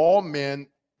to all men,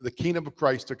 the kingdom of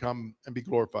Christ to come and be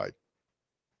glorified.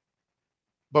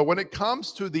 But when it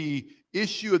comes to the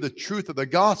issue of the truth of the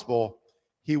gospel,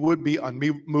 he would be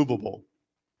unmovable.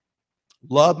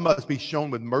 Love must be shown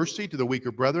with mercy to the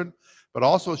weaker brethren, but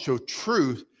also show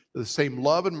truth. The same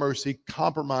love and mercy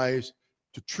compromise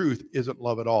to truth isn't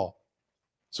love at all.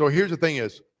 So here's the thing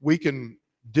is, we can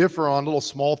differ on little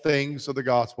small things of the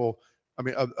gospel,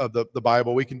 of the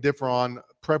Bible. We can differ on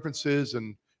preferences,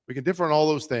 and we can differ on all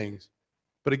those things.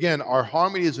 But again, our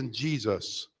harmony is in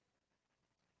Jesus.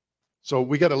 So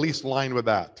we got to at least line with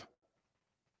that,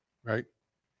 right?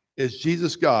 Is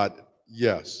Jesus God?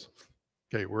 Yes.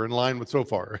 Okay, we're in line with so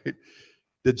far, right?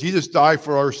 Did Jesus die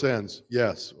for our sins?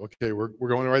 Yes. Okay, we're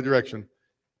going in the right direction.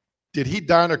 Did he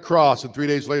die on a cross and 3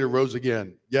 days later rose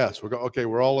again? Yes.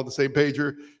 We're all on the same page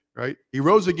here, right? He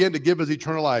rose again to give us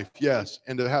eternal life. Yes.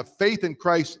 And to have faith in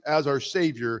Christ as our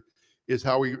Savior is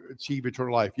how we achieve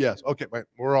eternal life. Yes. Okay,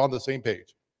 we're on the same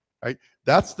page, right?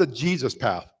 That's the Jesus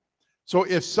path. So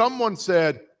if someone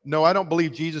said, no, I don't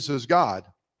believe Jesus is God,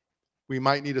 we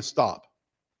might need to stop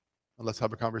and let's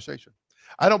have a conversation.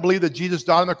 I don't believe that Jesus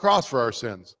died on the cross for our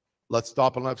sins. Let's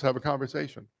stop and let's have a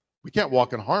conversation. We can't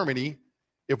walk in harmony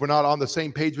if we're not on the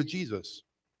same page with Jesus.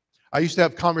 I used to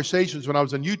have conversations when I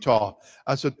was in Utah.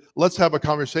 I said, let's have a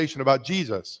conversation about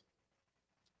Jesus.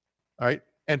 All right.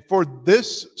 And for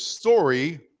this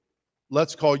story,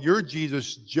 let's call your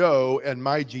Jesus Joe and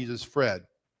my Jesus Fred.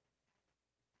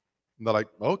 And they're like,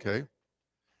 okay.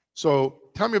 So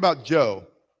tell me about Joe.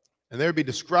 And they would be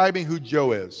describing who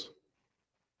Joe is.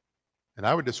 And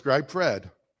I would describe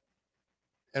Fred.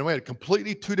 And we had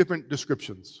completely two different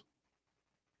descriptions.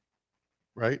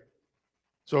 Right?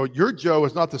 So your Joe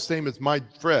is not the same as my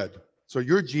Fred. So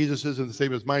your Jesus isn't the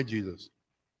same as my Jesus.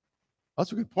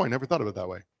 That's a good point. Never thought of it that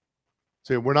way.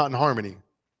 So we're not in harmony.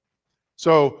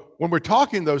 So when we're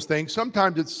talking those things,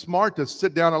 sometimes it's smart to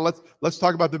sit down and let's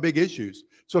talk about the big issues.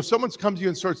 So if someone comes to you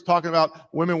and starts talking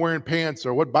about women wearing pants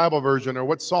or what Bible version or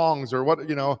what songs or what,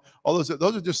 all those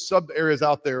are just sub areas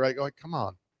out there, right? Like, come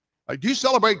on. Like, do you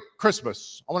celebrate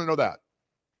Christmas? I want to know that.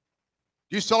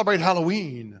 Do you celebrate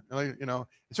Halloween? And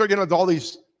start getting into all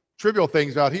these trivial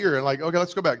things out here and like, okay,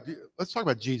 let's go back. Let's talk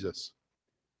about Jesus.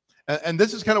 And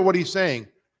this is kind of what he's saying.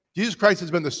 Jesus Christ has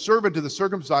been the servant to the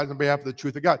circumcised on behalf of the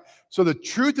truth of God. So the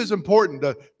truth is important.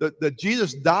 That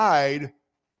Jesus died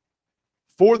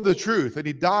for the truth, and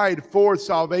he died for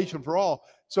salvation for all.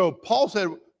 So Paul said,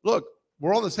 look,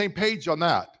 we're on the same page on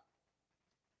that.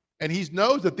 And he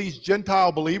knows that these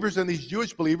Gentile believers and these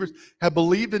Jewish believers have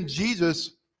believed in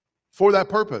Jesus for that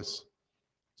purpose.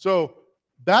 So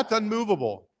that's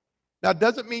unmovable. Now, it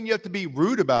doesn't mean you have to be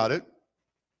rude about it.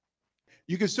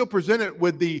 You can still present it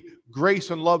with the grace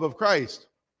and love of Christ.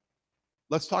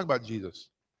 Let's talk about Jesus.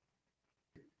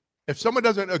 If someone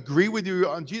doesn't agree with you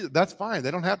on Jesus, that's fine.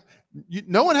 They don't have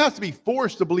no one has to be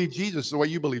forced to believe Jesus the way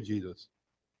you believe Jesus.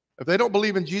 If they don't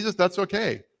believe in Jesus, that's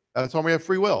okay. That's why we have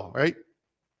free will, right?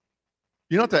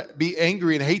 You don't have to be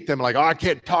angry and hate them like, oh, I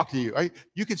can't talk to you. Right?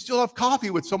 You can still have coffee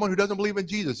with someone who doesn't believe in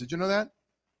Jesus. Did you know that?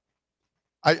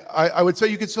 I would say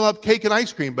you can still have cake and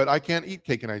ice cream, but I can't eat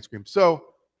cake and ice cream. So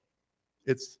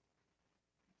it's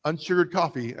unsugared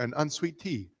coffee and unsweet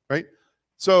tea, right?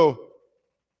 So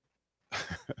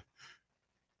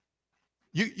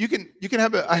you can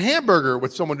have a hamburger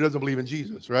with someone who doesn't believe in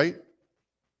Jesus, right?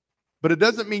 But it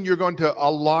doesn't mean you're going to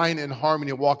align in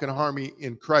harmony and walk in harmony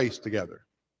in Christ together.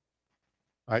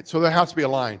 All right? So there has to be a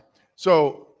line.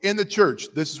 So in the church,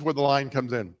 this is where the line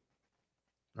comes in,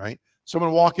 right?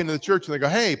 Someone walk into the church and they go,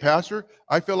 hey, pastor,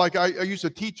 I feel like I used to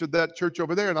teach at that church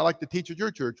over there and I like to teach at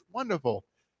your church. Wonderful.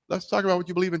 Let's talk about what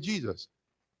you believe in Jesus.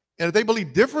 And if they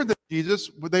believe different than Jesus,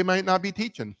 they might not be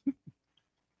teaching.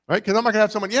 Right? Because I'm not going to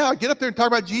have someone, yeah, get up there and talk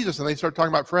about Jesus. And they start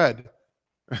talking about Fred.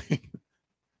 Right?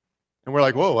 And we're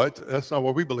like, whoa, that's not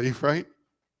what we believe, right?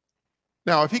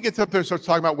 Now, if he gets up there and starts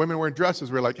talking about women wearing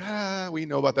dresses, we're like, we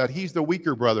know about that. He's the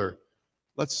weaker brother.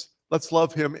 Let's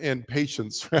love him in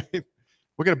patience, right?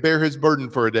 We're going to bear his burden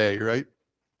for a day, right?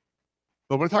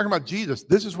 But when we're talking about Jesus,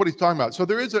 this is what he's talking about. So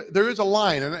there is a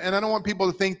line, and I don't want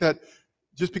people to think that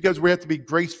just because we have to be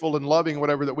graceful and loving,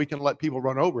 whatever, that we can let people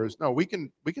run over us. No, we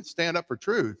can stand up for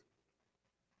truth.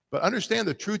 But understand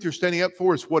the truth you're standing up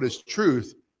for is what is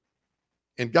truth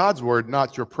in God's word,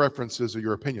 not your preferences or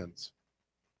your opinions.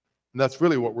 And that's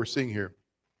really what we're seeing here.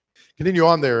 Continue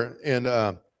on there in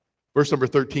verse number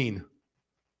 13.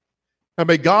 And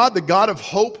may God, the God of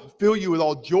hope, fill you with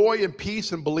all joy and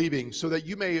peace in believing, so that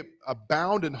you may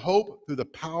abound in hope through the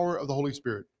power of the Holy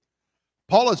Spirit.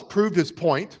 Paul has proved his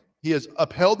point. He has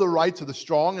upheld the rights of the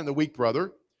strong and the weak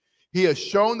brother. He has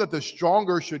shown that the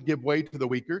stronger should give way to the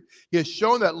weaker. He has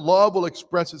shown that love will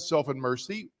express itself in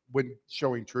mercy when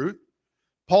showing truth.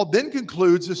 Paul then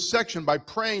concludes this section by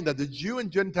praying that the Jew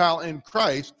and Gentile in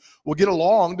Christ will get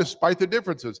along despite their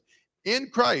differences. In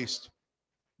Christ,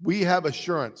 we have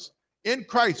assurance. In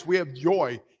Christ, we have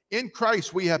joy. In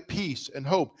Christ, we have peace and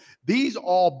hope. These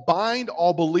all bind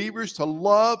all believers to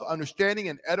love, understanding,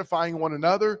 and edifying one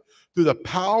another through the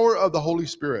power of the Holy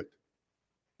Spirit.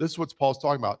 This is what Paul's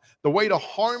talking about. The way to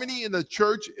harmony in the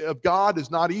church of God is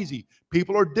not easy.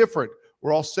 People are different.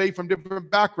 We're all saved from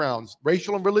different backgrounds,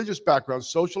 racial and religious backgrounds,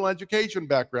 social and education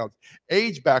backgrounds,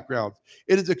 age backgrounds.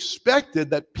 It is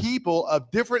expected that people of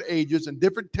different ages and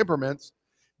different temperaments,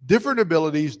 different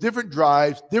abilities, different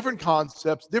drives, different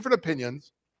concepts, different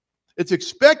opinions, it's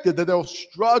expected that they'll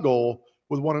struggle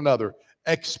with one another.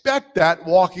 Expect that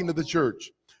walking to the church.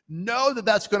 Know that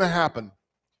that's going to happen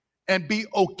and be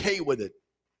okay with it.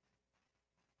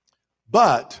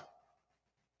 But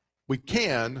we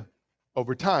can,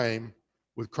 over time,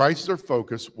 with Christ as our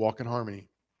focus, walk in harmony.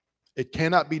 It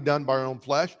cannot be done by our own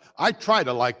flesh. I try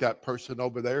to like that person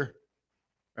over there,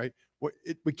 right?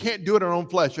 We can't do it in our own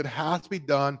flesh. It has to be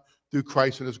done through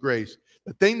Christ and his grace.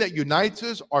 The thing that unites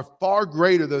us are far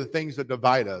greater than the things that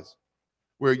divide us.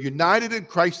 We're united in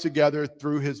Christ together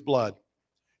through his blood.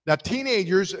 Now,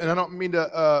 teenagers, and I don't mean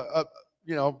to,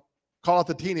 call out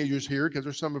the teenagers here because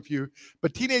there's some of you,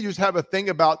 but teenagers have a thing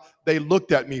about they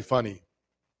looked at me funny,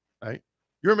 right?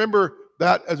 You remember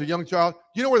that as a young child?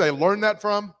 You know where they learned that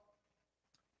from?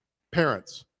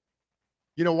 Parents.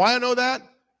 You know why I know that?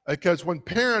 Because when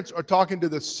parents are talking to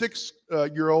the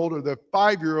 6-year-old or the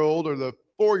 5-year-old or the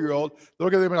 4-year-old, they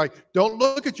look at them and like, don't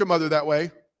look at your mother that way,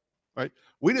 right?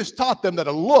 We just taught them that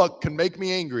a look can make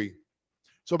me angry.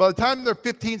 So by the time they're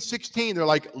 15, 16, they're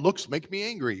like, looks make me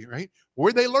angry, right?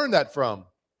 Where'd they learn that from?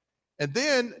 And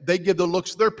then they give the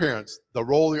looks to their parents, the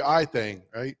roll the eye thing,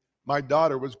 right? My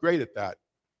daughter was great at that.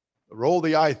 The roll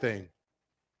the eye thing.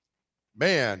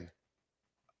 Man.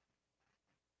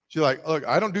 She's like, look,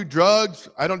 I don't do drugs.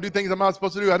 I don't do things I'm not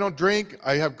supposed to do. I don't drink.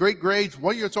 I have great grades.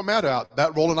 What are you so mad about?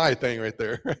 That roll an eye thing right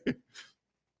there.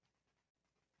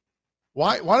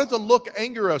 Why does the look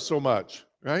anger us so much,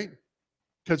 right?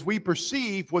 Because we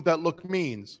perceive what that look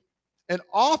means. And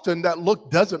often that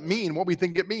look doesn't mean what we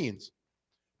think it means.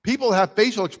 People have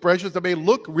facial expressions that may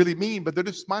look really mean, but they're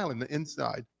just smiling the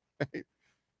inside. Right?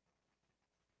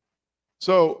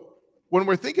 So when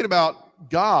we're thinking about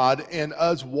God and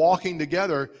us walking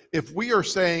together, if we are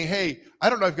saying, hey, I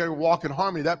don't know if you're going to walk in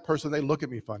harmony, that person, they look at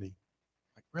me funny.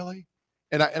 Like, really?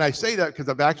 And I say that because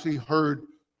I've actually heard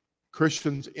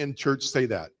Christians in church say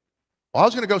that. Well, I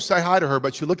was going to go say hi to her,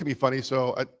 but she looked at me funny.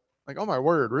 So I'm like, oh my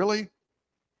word, really?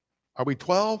 Are we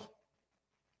 12?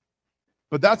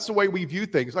 But that's the way we view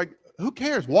things. Like, who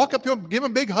cares? Walk up to him, give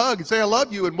him a big hug and say, I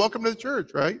love you and welcome to the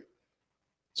church, right?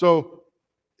 So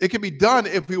it can be done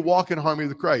if we walk in harmony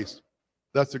with Christ.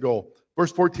 That's the goal.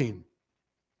 Verse 14.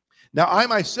 Now I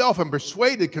myself am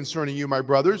persuaded concerning you, my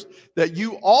brothers, that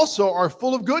you also are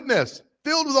full of goodness,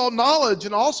 filled with all knowledge,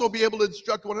 and also be able to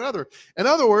instruct one another. In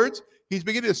other words, he's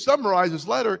beginning to summarize his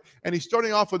letter, and he's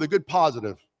starting off with a good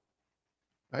positive,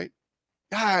 right?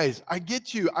 Guys, I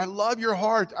get you. I love your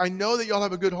heart. I know that y'all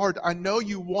have a good heart. I know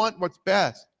you want what's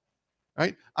best,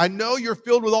 right? I know you're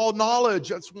filled with all knowledge.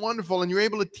 That's wonderful, and you're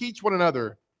able to teach one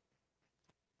another.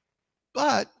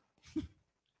 But,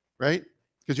 right?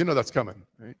 Because you know that's coming,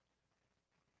 right?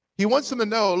 He wants them to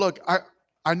know, look,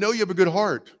 I know you have a good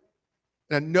heart.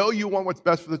 And I know you want what's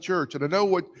best for the church. And I know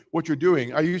what you're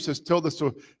doing. I used to tell this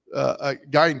to a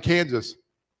guy in Kansas.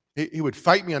 He would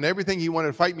fight me on everything he wanted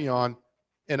to fight me on.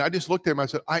 And I just looked at him and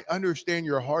I said, I understand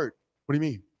your heart. What do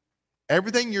you mean?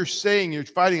 Everything you're saying you're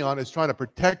fighting on is trying to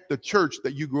protect the church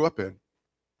that you grew up in.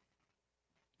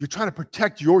 You're trying to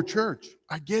protect your church.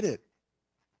 I get it.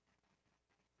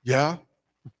 Yeah.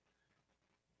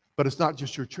 But it's not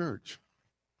just your church.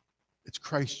 It's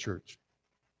Christ's church.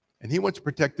 And he wants to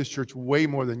protect this church way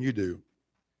more than you do.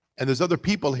 And there's other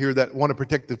people here that want to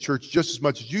protect the church just as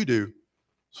much as you do.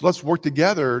 So let's work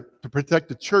together to protect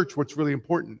the church, what's really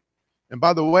important. And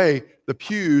by the way, the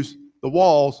pews, the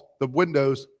walls, the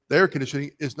windows, the air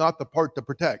conditioning is not the part to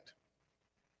protect.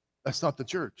 That's not the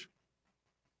church,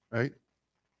 right?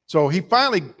 So he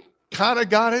finally kind of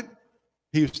got it.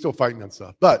 He was still fighting on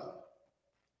stuff. But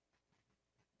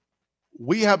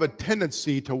we have a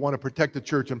tendency to want to protect the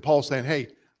church. And Paul's saying, hey,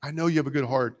 I know you have a good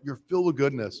heart. You're filled with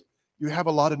goodness. You have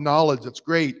a lot of knowledge. That's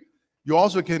great. You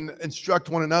also can instruct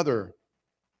one another.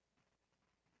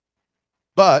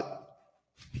 But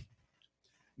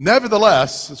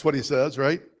nevertheless, that's what he says,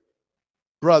 right?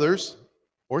 Brothers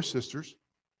or sisters,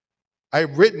 I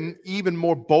have written even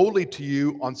more boldly to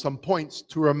you on some points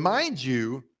to remind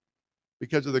you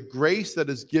because of the grace that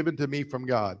is given to me from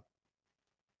God.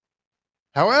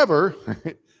 However,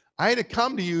 I had to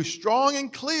come to you strong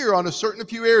and clear on a certain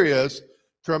few areas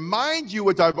to remind you,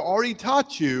 which I've already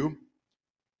taught you,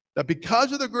 that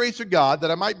because of the grace of God,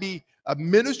 that I might be a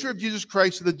minister of Jesus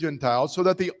Christ to the Gentiles, so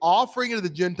that the offering of the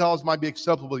Gentiles might be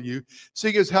acceptable to you,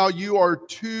 seeing as how you are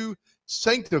too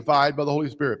sanctified by the Holy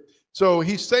Spirit. So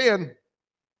he's saying,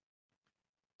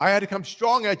 I had to come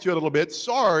strong at you a little bit.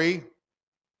 Sorry.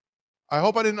 I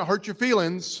hope I didn't hurt your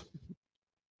feelings,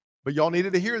 but y'all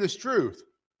needed to hear this truth.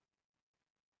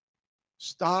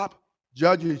 Stop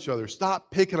judging each other. Stop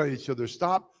picking on each other.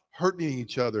 Stop hurting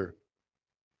each other.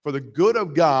 For the good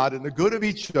of God and the good of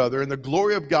each other and the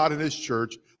glory of God in his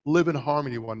church, live in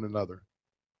harmony with one another.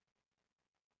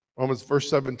 Romans verse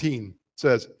 17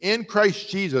 says, in Christ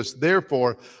Jesus,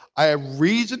 therefore, I have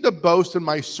reason to boast in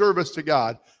my service to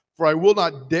God, for I will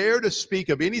not dare to speak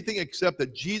of anything except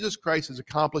that Jesus Christ has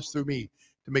accomplished through me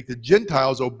to make the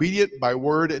Gentiles obedient by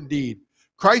word and deed.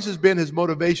 Christ has been his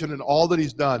motivation in all that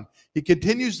he's done. He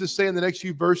continues to say in the next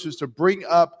few verses to bring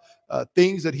up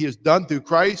things that he has done through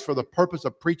Christ for the purpose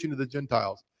of preaching to the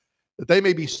Gentiles, that they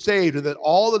may be saved and that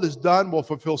all that is done will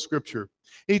fulfill Scripture.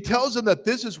 He tells them that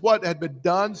this is what had been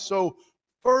done so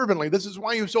fervently. This is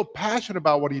why he was so passionate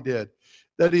about what he did,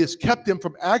 that has kept him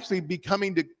from actually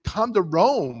becoming to come to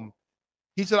Rome.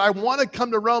 He said, I want to come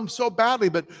to Rome so badly,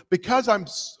 but because I'm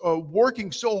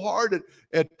working so hard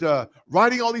at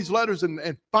writing all these letters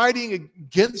and fighting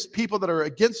against people that are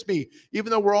against me,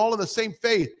 even though we're all in the same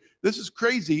faith, this is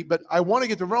crazy, but I want to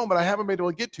get to Rome, but I haven't been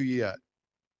able to get to you yet.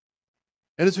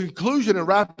 And his conclusion in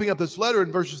wrapping up this letter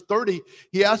in verses 30,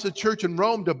 he asked the church in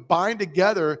Rome to bind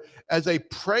together as they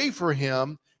pray for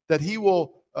him that he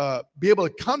will be able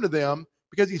to come to them,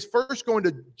 because he's first going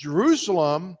to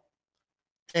Jerusalem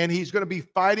and he's going to be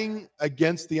fighting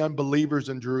against the unbelievers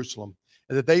in Jerusalem,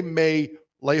 and that they may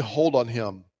lay hold on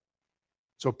him.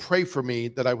 So pray for me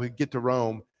that I would get to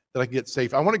Rome, that I can get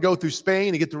safe. I want to go through Spain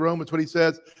and get to Rome, that's what he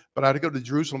says, but I had to go to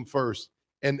Jerusalem first.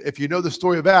 And if you know the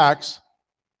story of Acts,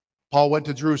 Paul went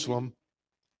to Jerusalem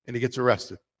and he gets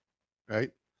arrested,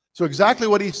 right? So exactly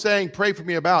what he's saying, pray for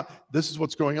me about, this is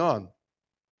what's going on.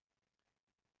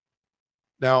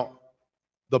 Now,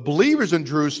 the believers in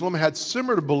Jerusalem had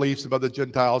similar beliefs about the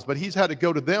Gentiles, but he's had to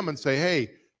go to them and say,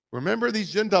 hey, remember these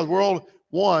Gentiles, we're all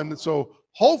one, so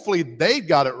hopefully they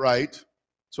got it right,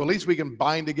 so at least we can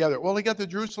bind together. Well, he got to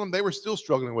Jerusalem, they were still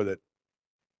struggling with it.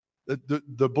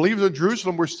 The believers in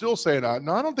Jerusalem were still saying,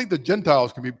 no, I don't think the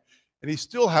Gentiles can be, and he's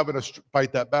still having to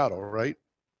fight that battle, right?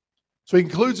 So he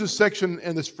concludes this section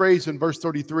and this phrase in verse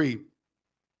 33.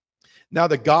 Now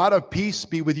the God of peace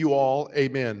be with you all,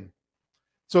 amen.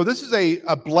 So this is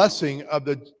a blessing of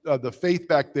the faith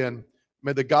back then.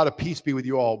 May the God of peace be with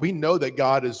you all. We know that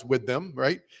God is with them,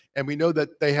 right? And we know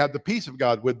that they have the peace of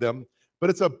God with them. But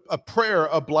it's a prayer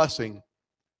of blessing.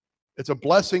 It's a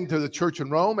blessing to the church in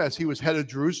Rome as he was headed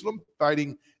to Jerusalem,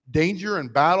 fighting danger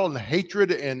and battle and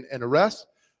hatred and arrest.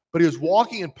 But he was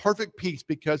walking in perfect peace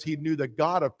because he knew the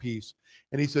God of peace.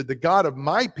 And he said, the God of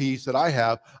my peace that I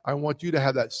have, I want you to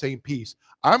have that same peace.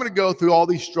 I'm going to go through all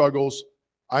these struggles.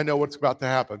 I know what's about to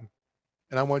happen.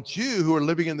 And I want you who are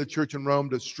living in the church in Rome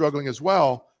that's struggling as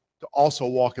well to also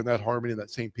walk in that harmony and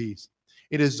that same peace.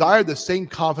 He desired the same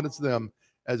confidence in them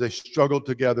as they struggled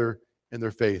together in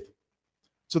their faith.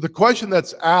 So the question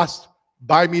that's asked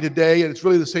by me today, and it's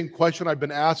really the same question I've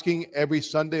been asking every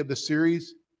Sunday of the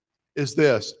series, is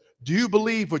this. Do you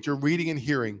believe what you're reading and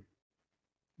hearing?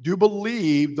 Do you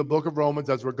believe the book of Romans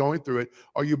as we're going through it?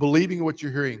 Are you believing what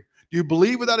you're hearing? Do you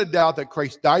believe without a doubt that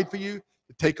Christ died for you,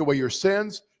 to take away your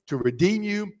sins, to redeem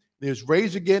you, and he was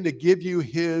raised again to give you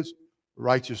his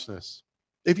righteousness?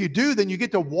 If you do, then you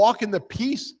get to walk in the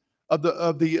peace with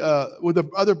the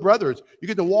other brothers. You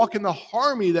get to walk in the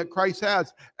harmony that Christ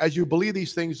has as you believe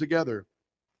these things together.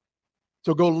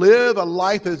 So go live a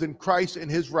life that is in Christ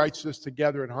and his righteousness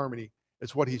together in harmony.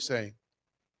 That's what he's saying.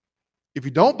 If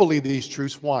you don't believe these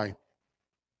truths, why?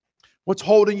 What's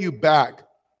holding you back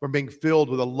from being filled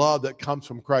with the love that comes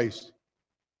from Christ?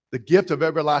 The gift of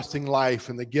everlasting life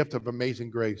and the gift of amazing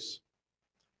grace.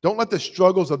 Don't let the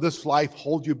struggles of this life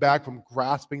hold you back from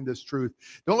grasping this truth.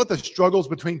 Don't let the struggles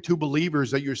between two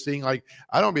believers that you're seeing, like,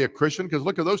 I don't be a Christian because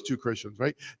look at those two Christians,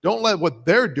 right? Don't let what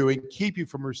they're doing keep you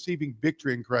from receiving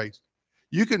victory in Christ.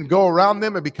 You can go around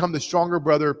them and become the stronger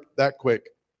brother that quick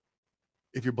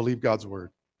if you believe God's word.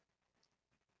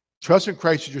 Trust in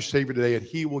Christ as your Savior today, and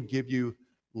he will give you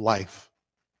life,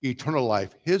 eternal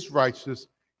life, his righteousness,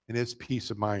 and his peace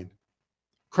of mind.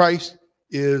 Christ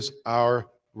is our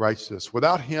righteousness.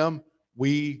 Without him,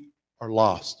 we are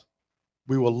lost.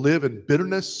 We will live in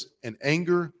bitterness and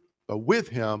anger, but with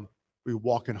him, we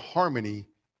walk in harmony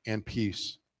and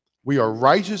peace. We are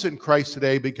righteous in Christ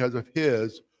today because of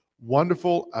his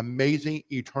wonderful, amazing,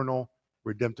 eternal,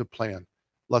 redemptive plan.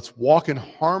 Let's walk in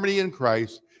harmony in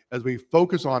Christ as we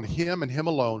focus on him and him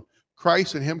alone,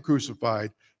 Christ and him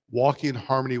crucified, walking in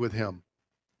harmony with him.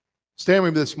 Stand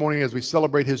with me this morning as we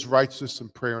celebrate his righteousness in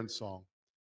prayer and song.